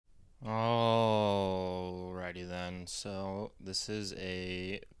everyone. So this is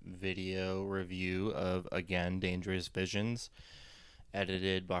a video review of Again Dangerous Visions,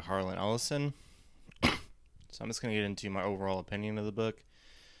 edited by Harlan Ellison. So I'm just going to get into my overall opinion of the book.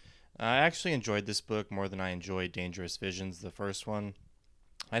 I actually enjoyed this book more than I enjoyed Dangerous Visions, the first one.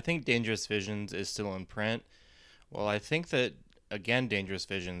 I think Dangerous Visions is still in print. Well, I think that Again Dangerous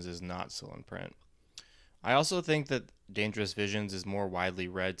Visions is not still in print. I also think that Dangerous Visions is more widely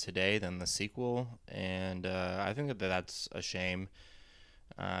read today than the sequel, and I think that that's a shame.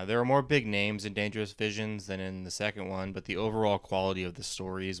 There are more big names in Dangerous Visions than in the second one, but the overall quality of the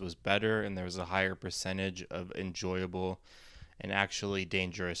stories was better, and there was a higher percentage of enjoyable and actually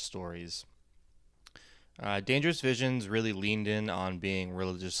dangerous stories. Dangerous Visions really leaned in on being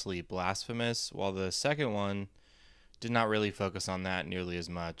religiously blasphemous, while the second one did not really focus on that nearly as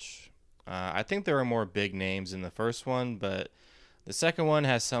much. I think there are more big names in the first one, but the second one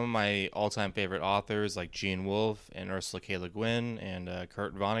has some of my all-time favorite authors like Gene Wolfe and Ursula K. Le Guin and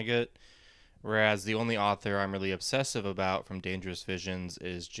Kurt Vonnegut, whereas the only author I'm really obsessive about from Dangerous Visions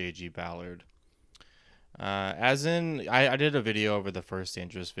is J.G. Ballard. I did a video over the first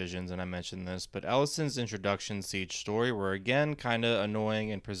Dangerous Visions and I mentioned this, but Ellison's introductions to each story were again kind of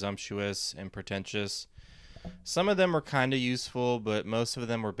annoying and presumptuous and pretentious. Some of them were kind of useful, but most of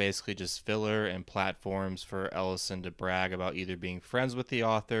them were basically just filler and platforms for Ellison to brag about either being friends with the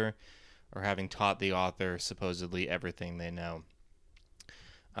author or having taught the author supposedly everything they know.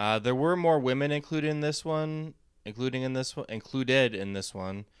 There were more women included in this one. I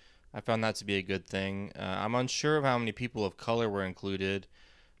found that to be a good thing. I'm unsure of how many people of color were included,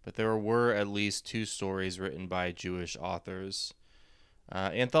 but there were at least 2 stories written by Jewish authors.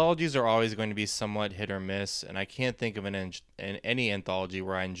 Anthologies are always going to be somewhat hit or miss, and I can't think of any anthology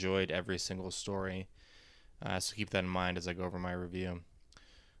where I enjoyed every single story. So keep that in mind as I go over my review.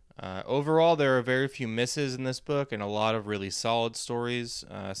 Overall, there are very few misses in this book and a lot of really solid stories.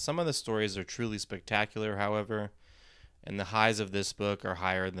 Some of the stories are truly spectacular, however, and the highs of this book are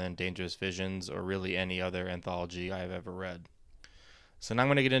higher than Dangerous Visions or really any other anthology I have ever read. So now I'm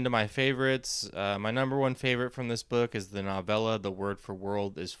going to get into my favorites. My number one favorite from this book is the novella The Word for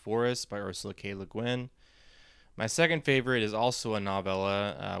World is Forest by Ursula K. Le Guin. My second favorite is also a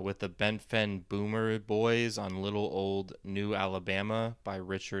novella with the Bentfen Boomer Boys on Little Old New Alabama by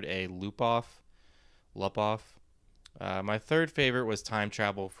Richard A. Lupoff. My third favorite was Time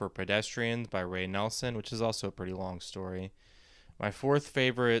Travel for Pedestrians by Ray Nelson, which is also a pretty long story. My fourth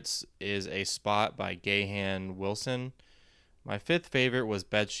favorite is A Spot by Gahan Wilson. My fifth favorite was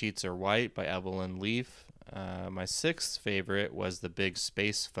Bed Sheets Are White by Evelyn Leaf. My sixth favorite was The Big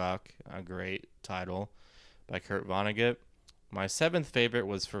Space Fuck, a great title, by Kurt Vonnegut. My seventh favorite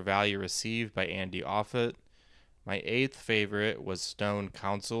was For Value Received by Andy Offutt. My eighth favorite was Stone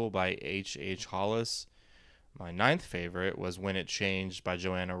Council by H. Hollis. My ninth favorite was When It Changed by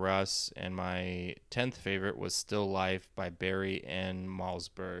Joanna Russ. And my 10th favorite was Still Life by Barry N.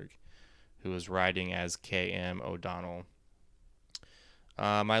 Malzberg, who was writing as K.M. O'Donnell.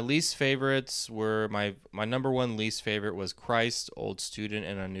 My least favorites were my number one least favorite was Christ, Old Student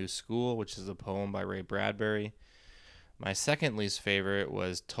in a New School, which is a poem by Ray Bradbury. My second least favorite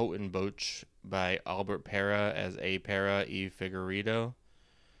was Totenbosch by Albert Para as A. Para e Figueredo.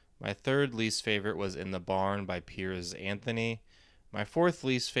 My third least favorite was In the Barn by Piers Anthony. My fourth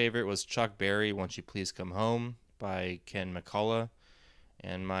least favorite was Chuck Berry, Won't You Please Come Home by Ken McCullough.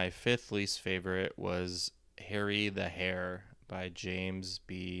 And my fifth least favorite was Harry the Hare by James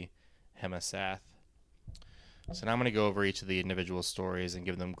B. Hemasath. So now I'm going to go over each of the individual stories and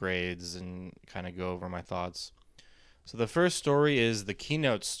give them grades and kind of go over my thoughts. So the first story is the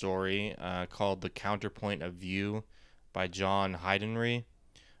keynote story called The Counterpoint of View by John Heidenreich.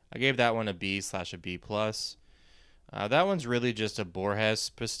 I gave that one a B/a B+. That one's really just a Borges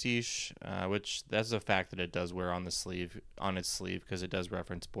pastiche, which that's a fact that it does wear on its sleeve because it does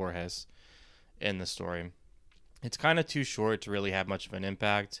reference Borges in the story. It's kind of too short to really have much of an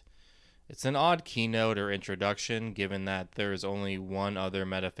impact. It's an odd keynote or introduction, given that there is only one other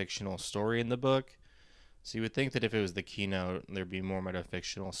metafictional story in the book. So you would think that if it was the keynote, there'd be more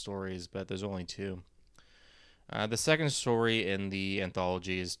metafictional stories, but there's only 2. The second story in the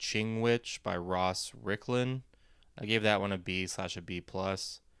anthology is Ching Witch by Ross Ricklin. I gave that one a B/a B+.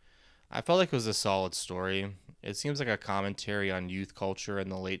 I felt like it was a solid story. It seems like a commentary on youth culture in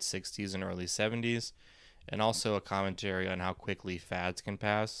the late 60s and early 70s. And also a commentary on how quickly fads can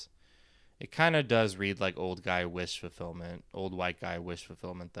pass. It kind of does read like old white guy wish fulfillment,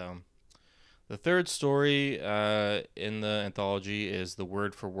 though. The third story in the anthology is The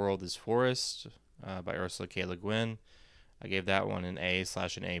Word for World is Forest by Ursula K. Le Guin. I gave that one an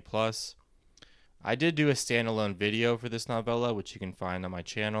A/an A+. I did do a standalone video for this novella, which you can find on my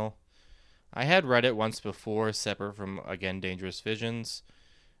channel. I had read it once before, separate from, again, Dangerous Visions.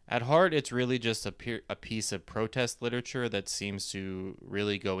 At heart, it's really just a piece of protest literature that seems to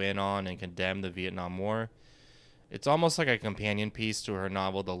really go in on and condemn the Vietnam War. It's almost like a companion piece to her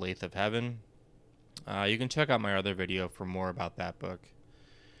novel, The Lathe of Heaven. You can check out my other video for more about that book.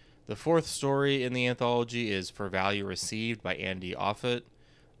 The fourth story in the anthology is For Value Received by Andy Offutt.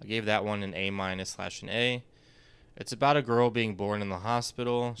 I gave that one an A-/an A. It's about a girl being born in the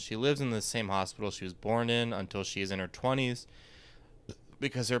hospital. She lives in the same hospital she was born in until she is in her 20s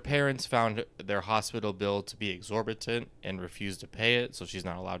because her parents found their hospital bill to be exorbitant and refused to pay it, so she's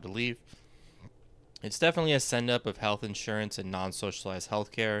not allowed to leave. It's definitely a send-up of health insurance and non-socialized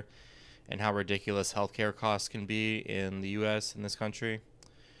healthcare and how ridiculous healthcare costs can be in the U.S. in this country.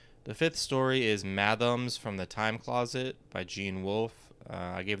 The fifth story is Mathams from the Time Closet by Gene Wolfe.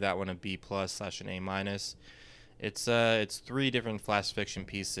 I gave that one a B+/an A-. It's three different flash fiction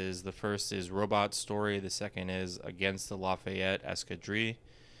pieces. The first is Robot Story. The second is Against the Lafayette Escadrille.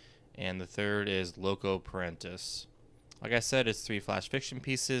 And the third is Loco Parentis. Like I said, it's three flash fiction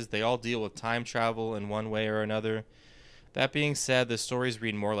pieces. They all deal with time travel in one way or another. That being said, the stories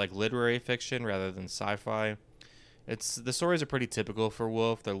read more like literary fiction rather than sci-fi. The stories are pretty typical for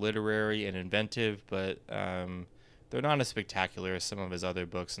Wolfe. They're literary and inventive, but they're not as spectacular as some of his other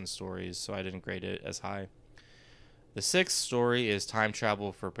books and stories, so I didn't grade it as high. The sixth story is Time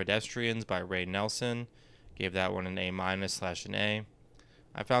Travel for Pedestrians by Ray Nelson. Gave that one an A-/an A.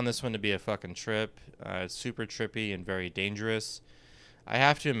 I found this one to be a fucking trip. It's super trippy and very dangerous. I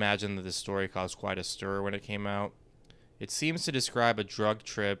have to imagine that this story caused quite a stir when it came out. It seems to describe a drug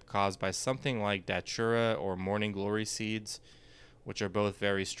trip caused by something like datura or morning glory seeds, which are both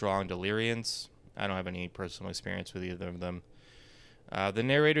very strong deliriants. I don't have any personal experience with either of them. The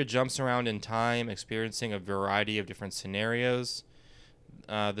narrator jumps around in time, experiencing a variety of different scenarios.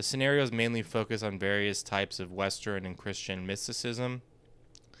 The scenarios mainly focus on various types of Western and Christian mysticism.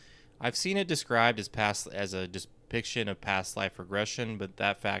 I've seen it described as a depiction of past life regression, but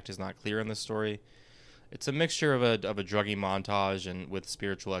that fact is not clear in the story. It's a mixture of a druggy montage and with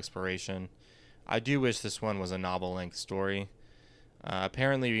spiritual exploration. I do wish this one was a novel-length story.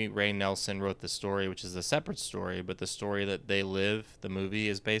 Apparently, Ray Nelson wrote the story, which is a separate story, but the story that They Live, the movie,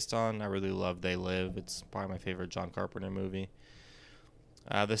 is based on. I really love They Live. It's probably my favorite John Carpenter movie.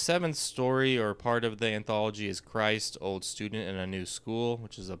 The seventh story, or part of the anthology, is Christ, Old Student in a New School,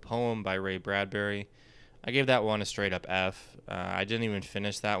 which is a poem by Ray Bradbury. I gave that one a straight-up F. I didn't even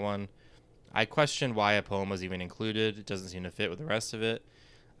finish that one. I questioned why a poem was even included. It doesn't seem to fit with the rest of it.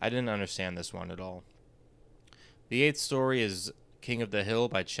 I didn't understand this one at all. The eighth story is King of the Hill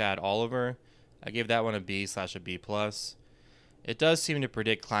by Chad Oliver. I gave that one a B/a B+. It does seem to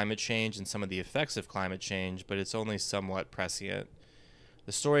predict climate change and some of the effects of climate change, but it's only somewhat prescient.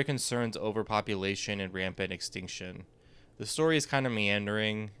 The story concerns overpopulation and rampant extinction. The story is kind of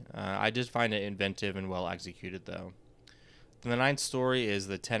meandering. I did find it inventive and well executed, though. The ninth story is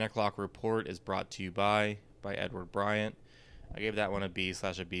The 10 O'Clock Report is Brought to You by Edward Bryant. I gave that one a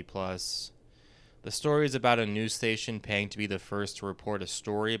B/a B+. The story is about a news station paying to be the first to report a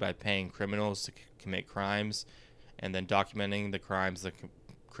story by paying criminals to commit crimes and then documenting the crimes the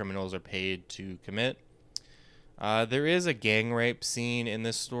criminals are paid to commit. There is a gang rape scene in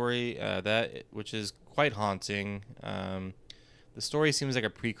this story, which is quite haunting. The story seems like a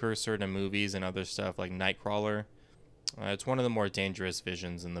precursor to movies and other stuff like Nightcrawler. It's one of the more dangerous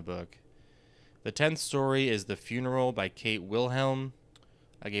visions in the book. The 10th story is The Funeral by Kate Wilhelm.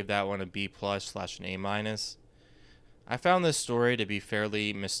 I gave that one a B+/an A-. I found this story to be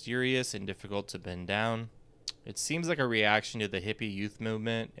fairly mysterious and difficult to pin down. It seems like a reaction to the hippie youth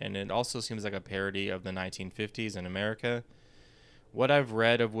movement, and it also seems like a parody of the 1950s in America. What I've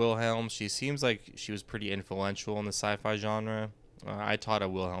read of Wilhelm, she seems like she was pretty influential in the sci-fi genre. I taught a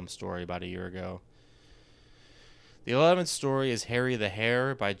Wilhelm story about a year ago. The 11th story is Harry the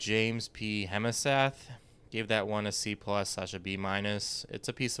Hare by James P. Hemasath. Gave that one a C+/a B-. It's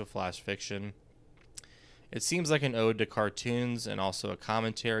a piece of flash fiction. It seems like an ode to cartoons and also a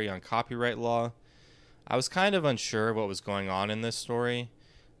commentary on copyright law. I was kind of unsure of what was going on in this story.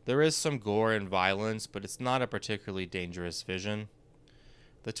 There is some gore and violence, but it's not a particularly dangerous vision.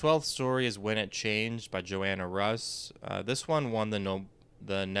 The 12th story is When It Changed by Joanna Russ. This one won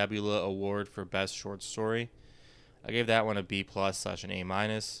the Nebula Award for Best Short Story. I gave that one a B+/an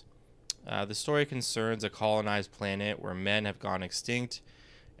A-. The story concerns a colonized planet where men have gone extinct,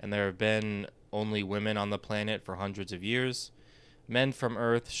 and there have been only women on the planet for hundreds of years. Men from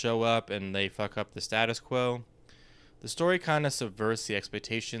Earth show up and they fuck up the status quo. The story kind of subverts the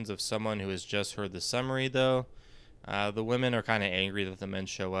expectations of someone who has just heard the summary, though. The women are kind of angry that the men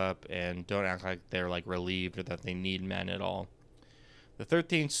show up and don't act like they're like relieved or that they need men at all. The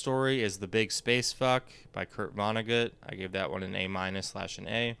 13th story is The Big Space Fuck by Kurt Vonnegut. I gave that one an A-/an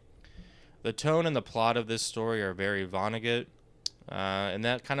A. The tone and the plot of this story are very Vonnegut. In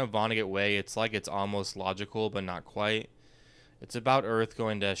that kind of Vonnegut way, it's like it's almost logical, but not quite. It's about Earth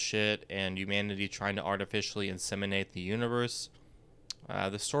going to shit and humanity trying to artificially inseminate the universe.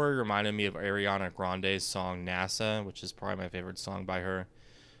 The story reminded me of Ariana Grande's song NASA, which is probably my favorite song by her,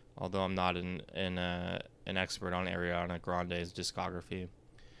 although I'm not an expert on Ariana Grande's discography.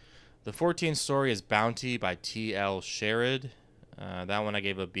 The 14th story is Bounty by T.L. Sherrod. That one I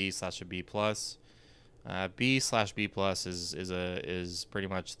gave a B/a B+. B/B+ is pretty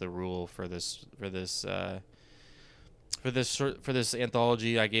much the rule for this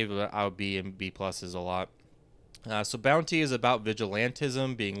anthology. I gave it out B and B+ a lot. So Bounty is about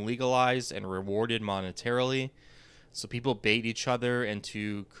vigilantism being legalized and rewarded monetarily. So people bait each other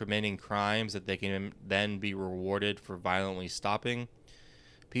into committing crimes that they can then be rewarded for violently stopping.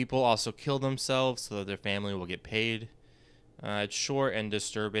 People also kill themselves so that their family will get paid. It's short and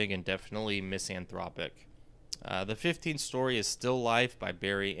disturbing and definitely misanthropic. The 15th story is Still Life by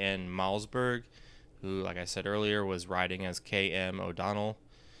Barry N. Malzberg, who, like I said earlier, was writing as K.M. O'Donnell.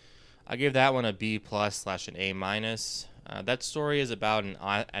 I gave that one a B+/an A-. That story is about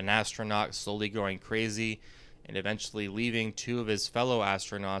an astronaut slowly going crazy and eventually leaving two of his fellow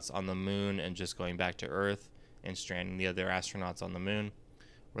astronauts on the moon and just going back to Earth and stranding the other astronauts on the moon,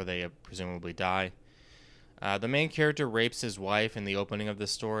 where they presumably die. The main character rapes his wife in the opening of the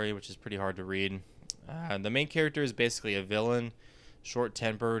story, which is pretty hard to read. The main character is basically a villain,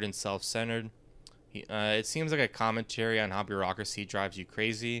 short-tempered and self-centered. It seems like a commentary on how bureaucracy drives you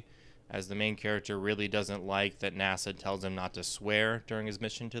crazy, as the main character really doesn't like that NASA tells him not to swear during his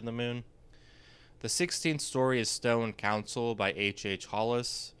mission to the moon. The 16th story is Stone Council by H.H.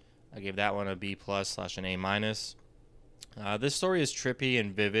 Hollis. I gave that one a B+/an A-. This story is trippy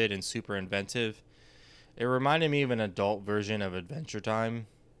and vivid and super inventive. It reminded me of an adult version of Adventure Time,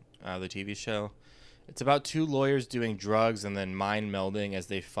 the TV show. It's about two lawyers doing drugs and then mind melding as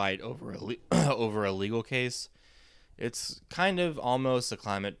they fight over over a legal case. It's kind of almost a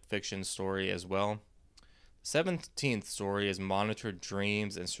climate fiction story as well. The 17th story is Monitored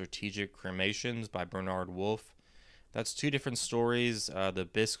Dreams and Strategic Cremations by Bernard Wolfe. That's two different stories, the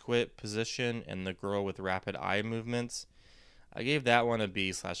biscuit position and the girl with rapid eye movements. I gave that one a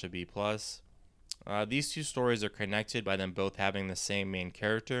B/a B+. These two stories are connected by them both having the same main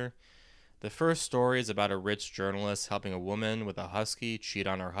character. The first story is about a rich journalist helping a woman with a husky cheat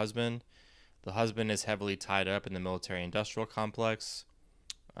on her husband. The husband is heavily tied up in the military-industrial complex.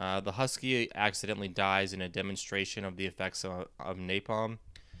 The husky accidentally dies in a demonstration of the effects of napalm.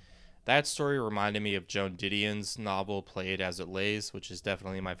 That story reminded me of Joan Didion's novel Play It As It Lays, which is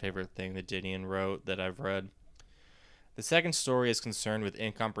definitely my favorite thing that Didion wrote that I've read. The second story is concerned with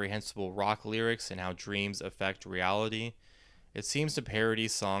incomprehensible rock lyrics and how dreams affect reality. It seems to parody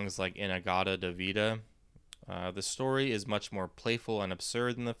songs like Inagata da Vida. The story is much more playful and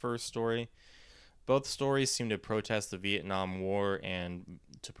absurd than the first story. Both stories seem to protest the Vietnam War and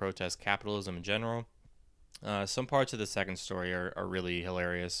to protest capitalism in general. Some parts of the second story are really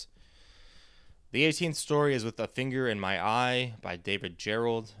hilarious. The 18th story is With a Finger in My Eye by David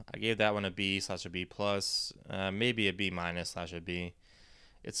Gerald. I gave that one a B/a B+, maybe a B-/a B.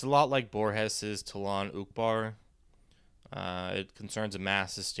 It's a lot like Borges's Talon Ukbar. It concerns a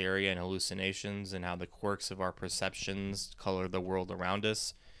mass hysteria and hallucinations and how the quirks of our perceptions color the world around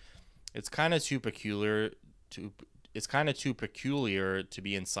us. It's kind of too peculiar to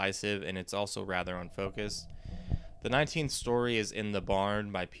be incisive, and it's also rather unfocused. The 19th story is In the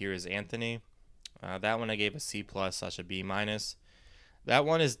Barn by Piers Anthony. That one I gave a C+/a B-. That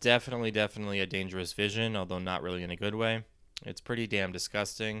one is definitely a dangerous vision, although not really in a good way. It's pretty damn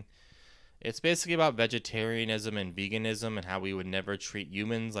disgusting. It's basically about vegetarianism and veganism and how we would never treat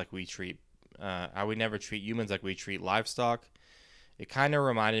humans like we treat livestock. It kind of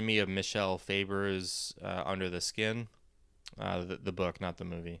reminded me of Michelle Faber's Under the Skin, the book, not the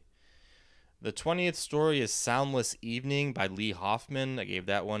movie. The 20th story is Soundless Evening by Lee Hoffman. I gave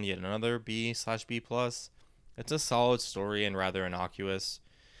that one yet another B/B+. It's a solid story and rather innocuous.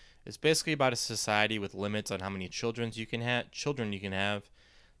 It's basically about a society with limits on how many children you can have.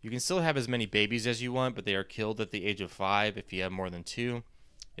 You can still have as many babies as you want, but they are killed at the age of 5 if you have more than 2.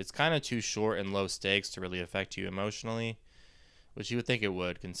 It's kind of too short and low stakes to really affect you emotionally, which you would think it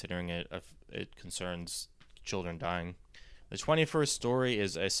would, considering it concerns children dying. The 21st story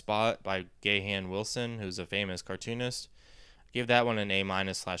is A Spot by Gahan Wilson, who's a famous cartoonist. I gave that one an A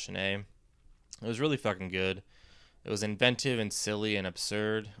minus slash an A. It was really fucking good. It was inventive and silly and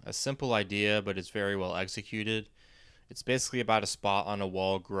absurd. A simple idea, but it's very well executed. It's basically about a spot on a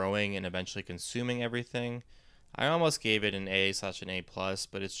wall growing and eventually consuming everything. I almost gave it an A slash an A plus,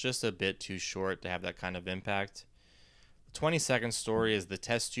 but it's just a bit too short to have that kind of impact. The 22nd story is The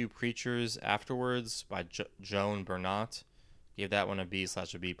Test Tube Creatures Afterwards by Joan Bernat. Gave that one a B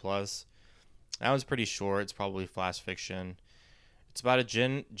slash a B plus. That one's pretty short. It's probably flash fiction. It's about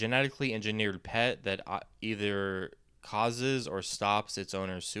a genetically engineered pet that either causes or stops its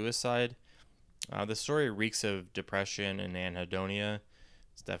owner's suicide. The story reeks of depression and anhedonia.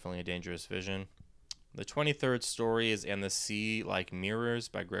 It's definitely a dangerous vision. The 23rd story is And the Sea Like Mirrors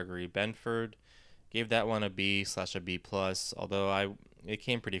by Gregory Benford. Gave that one a B slash a B plus, although it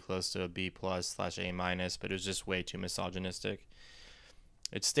came pretty close to a B plus slash A minus, but it was just way too misogynistic.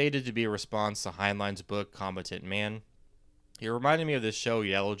 It's stated to be a response to Heinlein's book Competent Man. It reminded me of the show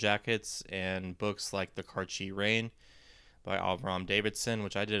Yellow Jackets and books like The Karchi Rain by Avram Davidson,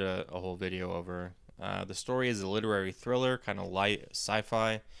 which I did a whole video over. The story is a literary thriller, kind of light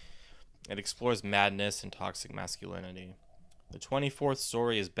sci-fi. It explores madness and toxic masculinity. The 24th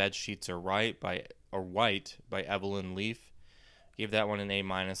story is Bed Sheets Are White by Evelyn Leaf. Gave that one an A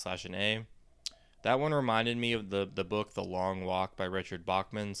minus slash an A. That one reminded me of the book The Long Walk by Richard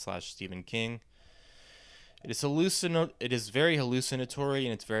Bachman / Stephen King. It is very hallucinatory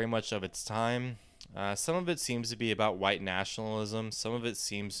and it's very much of its time. Some of it seems to be about white nationalism. Some of it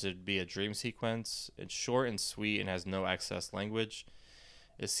seems to be a dream sequence. It's short and sweet and has no excess language.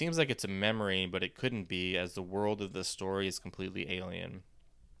 It seems like it's a memory, but it couldn't be, as the world of the story is completely alien.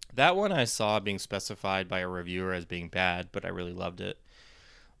 That one I saw being specified by a reviewer as being bad, but I really loved it.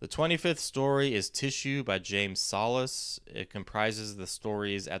 The 25th story is Tissue by James Salas. It comprises the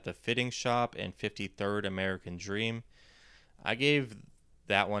stories At the Fitting Shop and 53rd American Dream. I gave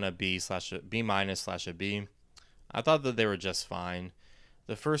that one a B minus slash a B. I thought that they were just fine.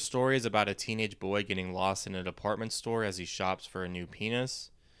 The first story is about a teenage boy getting lost in a department store as he shops for a new penis.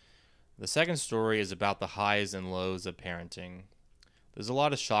 The second story is about the highs and lows of parenting. There's a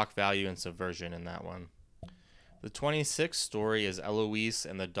lot of shock value and subversion in that one. The 26th story is Eloise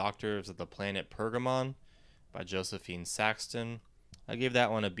and the Doctors of the Planet Pergamon by Josephine Saxton. I gave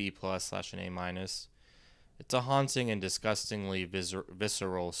that one a B plus slash an A minus. It's a haunting and disgustingly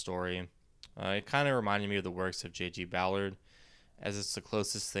visceral story. It kind of reminded me of the works of J.G. Ballard, as it's the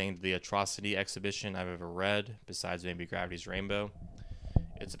closest thing to the atrocity exhibition I've ever read, besides maybe Gravity's Rainbow.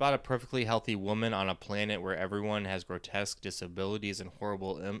 It's about a perfectly healthy woman on a planet where everyone has grotesque disabilities and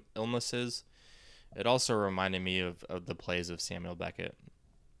horrible illnesses. It also reminded me of the plays of Samuel Beckett.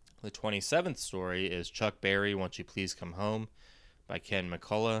 The 27th story is Chuck Berry, Won't You Please Come Home by Ken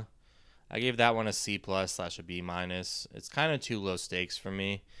McCullough. I gave that one a C plus slash a B minus. It's kind of too low stakes for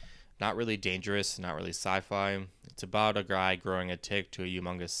me. Not really dangerous, not really sci-fi. It's about a guy growing a tick to a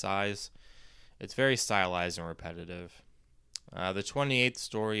humongous size. It's very stylized and repetitive. The 28th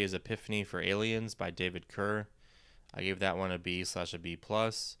story is Epiphany for Aliens by David Kerr. I gave that one a B slash a B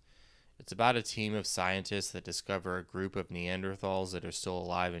plus. It's about a team of scientists that discover a group of Neanderthals that are still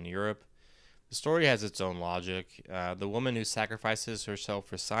alive in Europe. The story has its own logic. The woman who sacrifices herself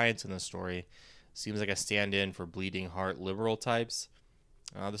for science in the story seems like a stand-in for bleeding heart liberal types.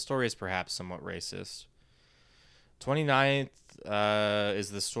 The story is perhaps somewhat racist. 29th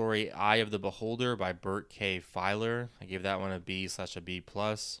is the story Eye of the Beholder by Bert K. Filer. I gave that one a B slash a B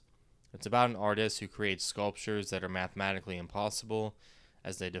plus. It's about an artist who creates sculptures that are mathematically impossible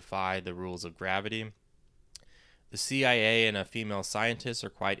as they defy the rules of gravity. The CIA and a female scientist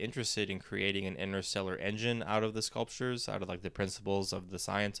are quite interested in creating an interstellar engine out of the sculptures, out of like the principles of the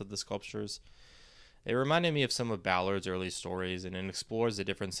science of the sculptures. It reminded me of some of Ballard's early stories, and it explores the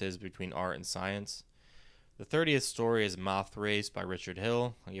differences between art and science. The 30th story is Moth Race by Richard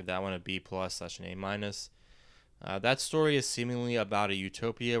Hill. I give that one a B plus slash an A minus. That story is seemingly about a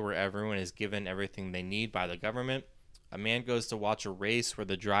utopia where everyone is given everything they need by the government. A man goes to watch a race where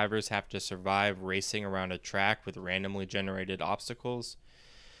the drivers have to survive racing around a track with randomly generated obstacles.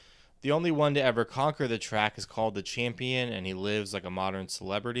 The only one to ever conquer the track is called the champion, and he lives like a modern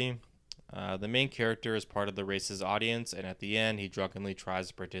celebrity. The main character is part of the race's audience, and at the end, he drunkenly tries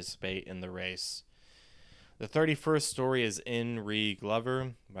to participate in the race. The 31st story is In Re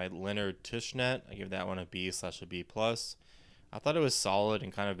Glover by Leonard Tushnet. I give that one a B slash a B plus. I thought it was solid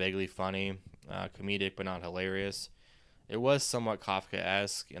and kind of vaguely funny, comedic but not hilarious. It was somewhat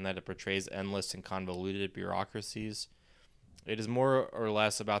Kafkaesque in that it portrays endless and convoluted bureaucracies. It is more or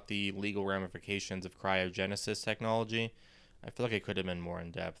less about the legal ramifications of cryogenesis technology, I feel like it could have been more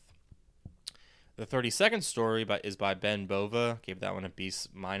in depth. The 32nd story is by Ben Bova. Gave that one a B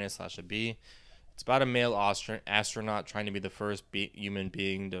minus / a B. It's about a male astronaut trying to be the first human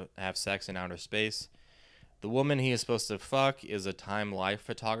being to have sex in outer space. The woman he is supposed to fuck is a Time Life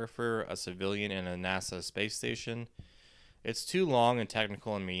photographer, a civilian in a NASA space station. It's too long and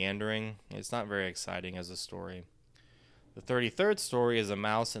technical and meandering. It's not very exciting as a story. The 33rd story is A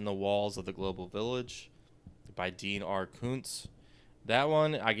Mouse in the Walls of the Global Village by Dean R. Kuntz. That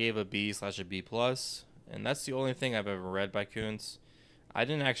one I gave a B / a B plus, and that's the only thing I've ever read by Kuntz. I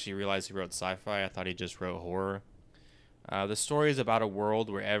didn't actually realize he wrote sci-fi. I thought he just wrote horror. The story is about a world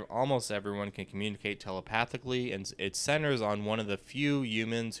where almost everyone can communicate telepathically, and it centers on one of the few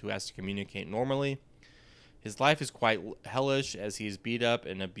humans who has to communicate normally. His life is quite hellish as he is beat up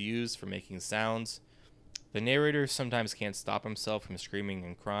and abused for making sounds. The narrator sometimes can't stop himself from screaming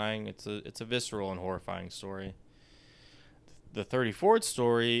and crying. It's a visceral and horrifying story. The 34th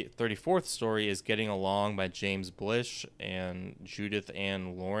story is Getting Along by James Blish and Judith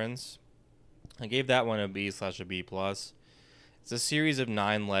Ann Lawrence. I gave that one a B / a B plus. It's a series of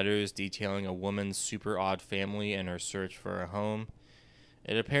 9 letters detailing a woman's super odd family and her search for a home.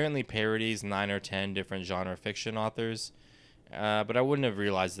 It apparently parodies 9 or 10 different genre fiction authors, but I wouldn't have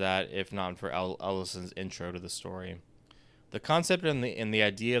realized that if not for Ellison's intro to the story. The concept and the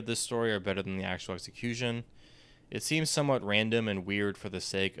idea of this story are better than the actual execution. It seems somewhat random and weird for the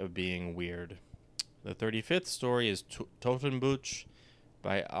sake of being weird. The 35th story is Totenbuch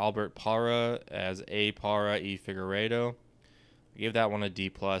by Albert Parra as A. Parra e Figueiredo. I gave that one a D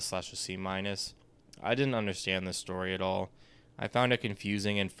plus / a C minus. I didn't understand this story at all. I found it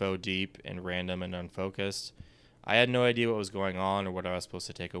confusing and faux deep and random and unfocused. I had no idea what was going on or what I was supposed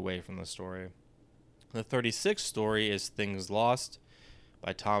to take away from the story. The 36th story is Things Lost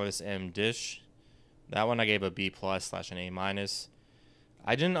by Thomas M. Dish. That one I gave a B plus / an A minus.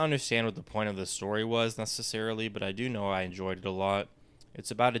 I didn't understand what the point of the story was necessarily, but I do know I enjoyed it a lot.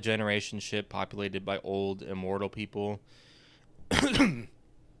 It's about a generation ship populated by old, immortal people.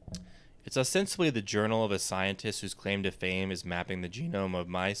 It's ostensibly the journal of a scientist whose claim to fame is mapping the genome of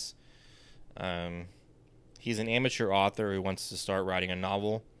mice. He's an amateur author who wants to start writing a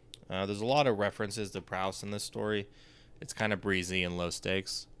novel. There's a lot of references to Proust in this story. It's kind of breezy and low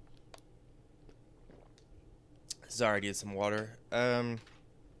stakes. Sorry, I need some water. 37th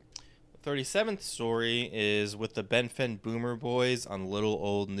story is With the Benfen Boomer Boys on Little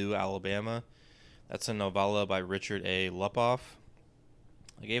Old New Alabama. That's a novella by Richard A. Lupoff.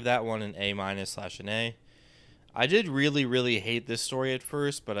 I gave that one an A minus / an A. I did really hate this story at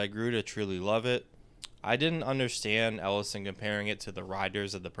first, but I grew to truly love it. I didn't understand Ellison comparing it to the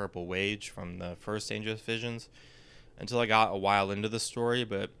Riders of the Purple Wage from the first Dangerous Visions until I got a while into the story,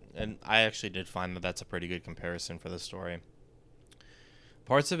 and I actually did find that that's a pretty good comparison for the story.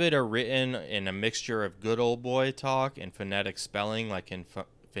 Parts of it are written in a mixture of good old boy talk and phonetic spelling like in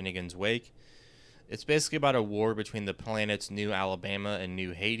Finnegan's Wake. It's basically about a war between the planets New Alabama and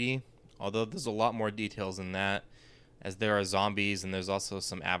New Haiti, although there's a lot more details than that, as there are zombies and there's also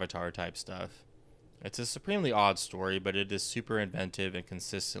some Avatar type stuff. It's a supremely odd story, but it is super inventive and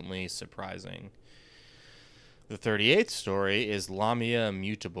consistently surprising. The 38th story is Lamia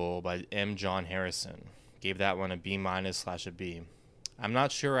Mutable by M. John Harrison. Gave that one a B minus / a B. I'm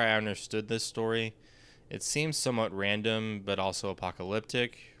not sure I understood this story. It seems somewhat random, but also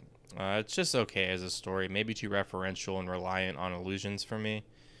apocalyptic. It's just okay as a story, maybe too referential and reliant on allusions for me.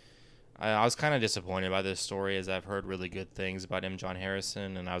 I was kind of disappointed by this story as I've heard really good things about M. John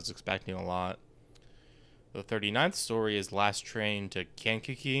Harrison, and I was expecting a lot. The 39th story is Last Train to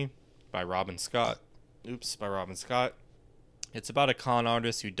Kankakee by Robin Scott. By Robin Scott. It's about a con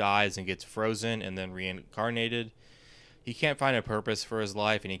artist who dies and gets frozen and then reincarnated. He can't find a purpose for his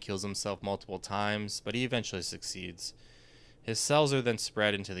life and he kills himself multiple times, but he eventually succeeds. His cells are then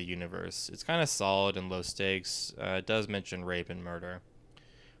spread into the universe. It's kind of solid and low stakes. It does mention rape and murder.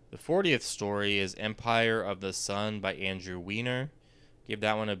 The 40th story is Empire of the Sun by Andrew Weiner. Gave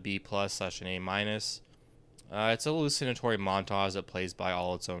that one a B plus / an A minus. It's a hallucinatory montage that plays by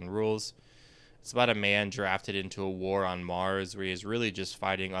all its own rules. It's about a man drafted into a war on Mars where he is really just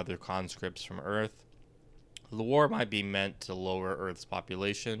fighting other conscripts from Earth. The war might be meant to lower Earth's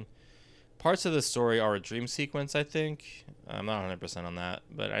population. Parts of the story are a dream sequence, I think. I'm not 100% on that,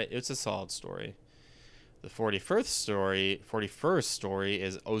 but it's a solid story. The 41st story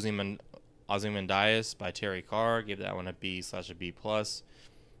is Ozymandias by Terry Carr. Give that one a B / a B plus.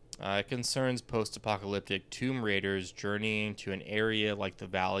 It concerns post-apocalyptic tomb raiders journeying to an area like the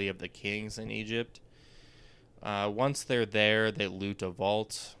Valley of the Kings in Egypt. Once they're there, they loot a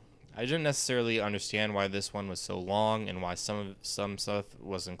vault. I didn't necessarily understand why this one was so long and why some stuff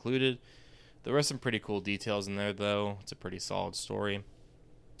was included. There were some pretty cool details in there, though. It's a pretty solid story.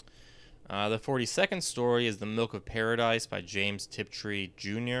 The 42nd story is The Milk of Paradise by James Tiptree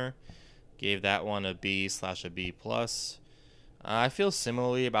Jr. Gave that one a B/a B plus. I feel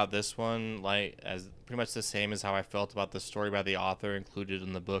similarly about this one, like as pretty much the same as how I felt about the story by the author included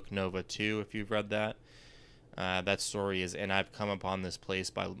in the book Nova 2, if you've read that. That story is And I've Come Upon This Place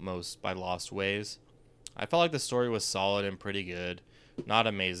by Lost Ways. I felt like the story was solid and pretty good, not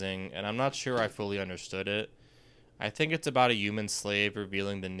amazing, and I'm not sure I fully understood it. I think it's about a human slave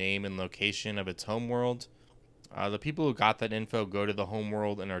revealing the name and location of its homeworld. The people who got that info go to the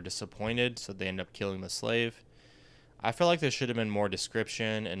homeworld and are disappointed, so they end up killing the slave. I feel like there should have been more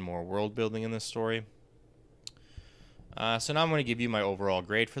description and more world building in this story. So now I'm going to give you my overall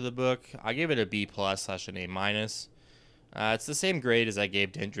grade for the book. I gave it a B+/an A-. It's the same grade as I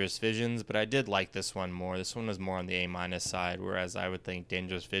gave Dangerous Visions, but I did like this one more. This one was more on the A- side, whereas I would think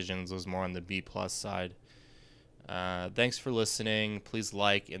Dangerous Visions was more on the B+ side. Thanks for listening. Please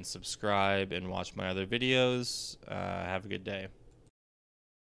like and subscribe and watch my other videos. Have a good day.